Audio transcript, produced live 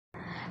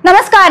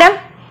നമസ്കാരം.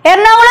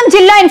 എറണാകുളം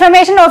ജില്ലാ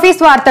information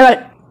office വാർത്തകൾ.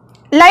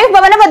 ലൈഫ്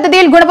ഭവന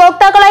പദ്ധതിയിൽ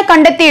ഗുണഭോക്താക്കളായി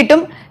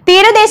കണ്ടെത്തിയിട്ടും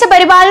തീരദേശ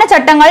പരിപാലന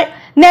ചട്ടങ്ങൾ,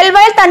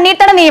 നെൽവയൽ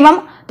തണ്ണീർത്തട നിയമം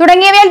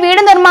തുടങ്ങിയവയിൽ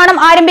വീട് നിർമ്മാണം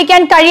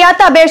ആരംഭിക്കാൻ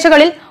കഴിയാത്ത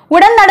അപേക്ഷകളിൽ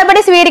ഉടൻ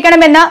നടപടി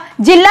സ്വീകരിക്കണമെന്ന്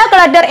ജില്ലാ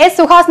കളക്ടർ എസ്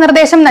സുഹാസ്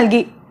നിർദ്ദേശം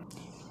നൽകി.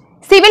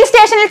 സിവിൽ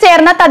സ്റ്റേഷനിൽ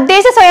ചേർന്ന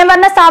തദ്ദേശ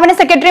സ്വയംഭരണ സ്ഥാപന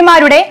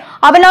സെക്രട്ടറിമാരുടെ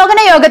അവലോകന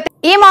യോഗത്തിൽ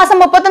ഈ മാസം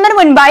 31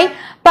 മുൻപായി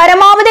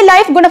പരമാവധി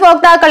ലൈഫ്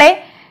ഗുണഭോക്താക്കളെ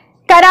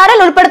കരാറിൽ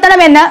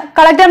ഉൾപ്പെടുത്തണമെന്ന്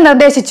കളക്ടർ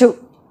നിർദ്ദേശിച്ചു.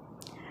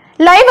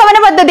 ലൈഫ് ഭവന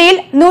പദ്ധതിയിൽ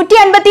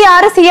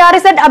 156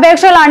 CRZ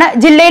അപേക്ഷകളാണ്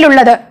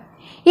ജില്ലയിലുള്ളത്.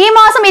 ഈ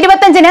മാസം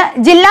 25-ന്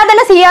ജില്ലാതല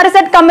CRZ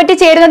കമ്മിറ്റി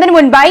ചേരുന്നതിന്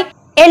മുൻപായി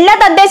എല്ലാ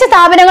തദ്ദേശ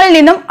സ്ഥാപനങ്ങളിൽ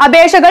നിന്നും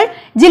അപേക്ഷകൾ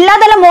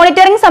ജില്ലാതല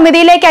മോണിറ്ററിംഗ്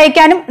സമിതിയിലേക്ക്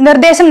അയക്കാനും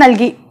നിർദ്ദേശം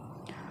നൽകി.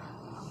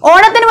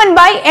 ഓണത്തിന്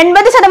മുൻപായി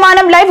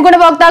 80% ലൈഫ്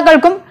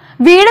ഗുണഭോക്താക്കൾക്കും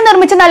വീട്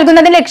നിർമ്മിച്ചു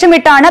നൽകുന്നതിന്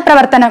ലക്ഷ്യമിട്ടാണ്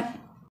പ്രവർത്തനം.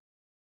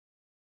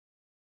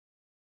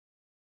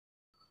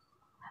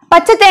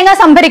 പച്ചത്തേങ്ങ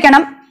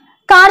സംഭരിക്കണം,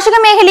 കാർഷിക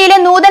മേഖലയിലെ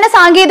നൂതന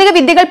സാങ്കേതിക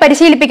വിദ്യകൾ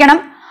പരിശീലിപ്പിക്കണം,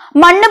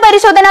 മണ്ണ്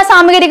പരിശോധനാ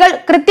സാമഗ്രികൾ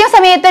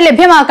കൃത്യസമയത്ത്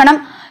ലഭ്യമാക്കണം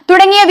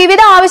തുടങ്ങിയ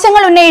വിവിധ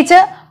ആവശ്യങ്ങൾ ഉന്നയിച്ച്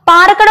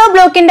പാറക്കടവ്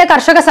ബ്ലോക്കിന്റെ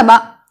കർഷക സഭ.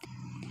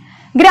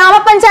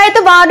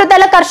 ഗ്രാമപഞ്ചായത്ത്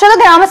വാർഡുതല കർഷക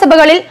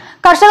ഗ്രാമസഭകളിൽ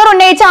കർഷകർ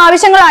ഉന്നയിച്ച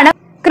ആവശ്യങ്ങളാണ്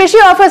കൃഷി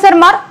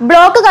ഓഫീസർമാർ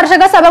ബ്ലോക്ക്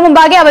കർഷക സഭ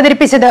മുമ്പാകെ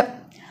അവതരിപ്പിച്ചത്.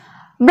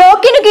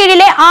 ബ്ലോക്കിനു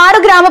കീഴിലെ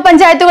 6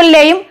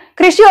 ഗ്രാമപഞ്ചായത്തുകളിലെയും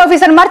കൃഷി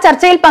ഓഫീസർമാർ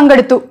ചർച്ചയിൽ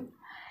പങ്കെടുത്തു.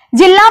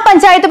 ജില്ലാ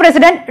പഞ്ചായത്ത്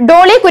പ്രസിഡന്റ്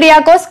ഡോളി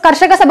കുര്യാക്കോസ്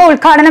കർഷക സഭ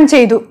ഉദ്ഘാടനം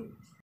ചെയ്തു.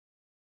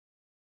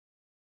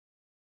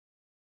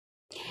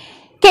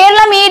 Kerala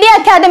media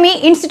academy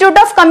institute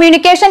of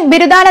communication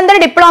ബിരുദാനന്തര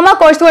ഡിപ്ലോമ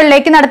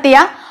കോഴ്സുകളിലേക്ക് നടത്തിയ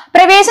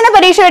പ്രവേശന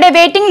പരീക്ഷയുടെ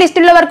വെയിറ്റിംഗ്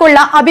ലിസ്റ്റിലുള്ളവർക്കുള്ള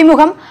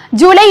അഭിമുഖം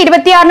ജൂലൈ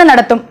 26-ന്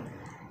നടത്തും.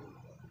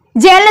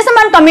 Journalism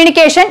and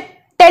communication,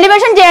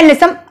 television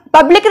journalism,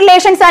 public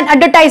relations and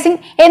advertising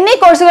എന്നീ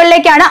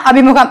കോഴ്സുകളിലേക്കാണ്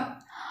അഭിമുഖം.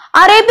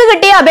 അറിയിപ്പ്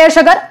കിട്ടിയ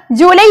അപേക്ഷകർ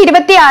ജൂലൈ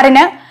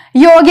 26-ന്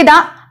യോഗ്യത,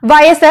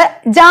 വയസ്സ്,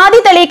 ജാതി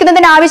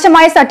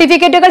തെളിയിക്കുന്നതിനാവശ്യമായ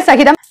സർട്ടിഫിക്കറ്റുകൾ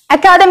സഹിതം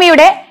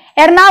അക്കാദമിയുടെ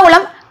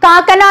എറണാകുളം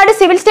കാക്കനാട്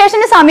സിവിൽ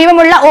സ്റ്റേഷന്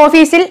സമീപമുള്ള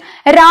ഓഫീസിൽ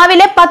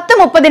രാവിലെ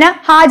 10:30-ന്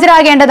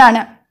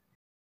ഹാജരാകേണ്ടതാണ്.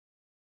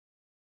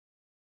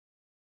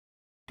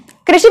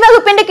 കൃഷി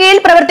വകുപ്പിന്റെ കീഴിൽ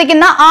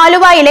പ്രവർത്തിക്കുന്ന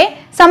ആലുവയിലെ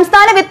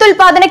സംസ്ഥാന വിത്ത്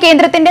ഉൽപാദന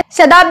കേന്ദ്രത്തിന്റെ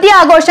ശതാബ്ദി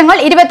ആഘോഷങ്ങൾ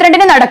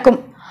 22-ന് നടക്കും.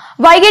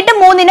 വൈകിട്ട്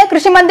 3-ന്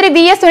കൃഷിമന്ത്രി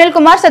VS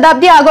സുനിൽകുമാർ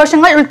ശതാബ്ദി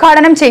ആഘോഷങ്ങൾ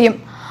ഉദ്ഘാടനം ചെയ്യും.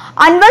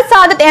 അൻവർ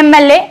സാദത്ത്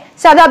MLA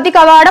ശതാബ്ദി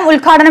കവാടം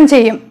ഉദ്ഘാടനം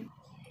ചെയ്യും.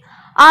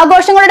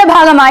 ആഘോഷങ്ങളുടെ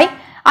ഭാഗമായി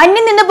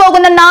അന്യം നിന്നു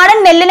പോകുന്ന നാടൻ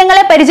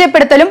നെല്ലിനങ്ങളെ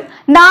പരിചയപ്പെടുത്തലും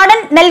നാടൻ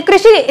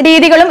നെൽകൃഷി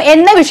രീതികളും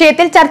എന്ന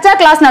വിഷയത്തിൽ ചർച്ചാ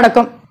ക്ലാസ്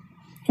നടക്കും.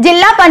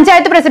 ജില്ലാ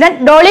പഞ്ചായത്ത്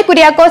പ്രസിഡന്റ് ഡോളി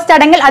കുര്യാക്കോസ്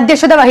ചടങ്ങിൽ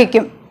അധ്യക്ഷത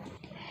വഹിക്കും.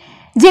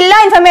 ജില്ലാ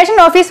ഇൻഫർമേഷൻ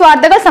ഓഫീസ്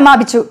വാർത്തകൾ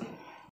സമാപിച്ചു.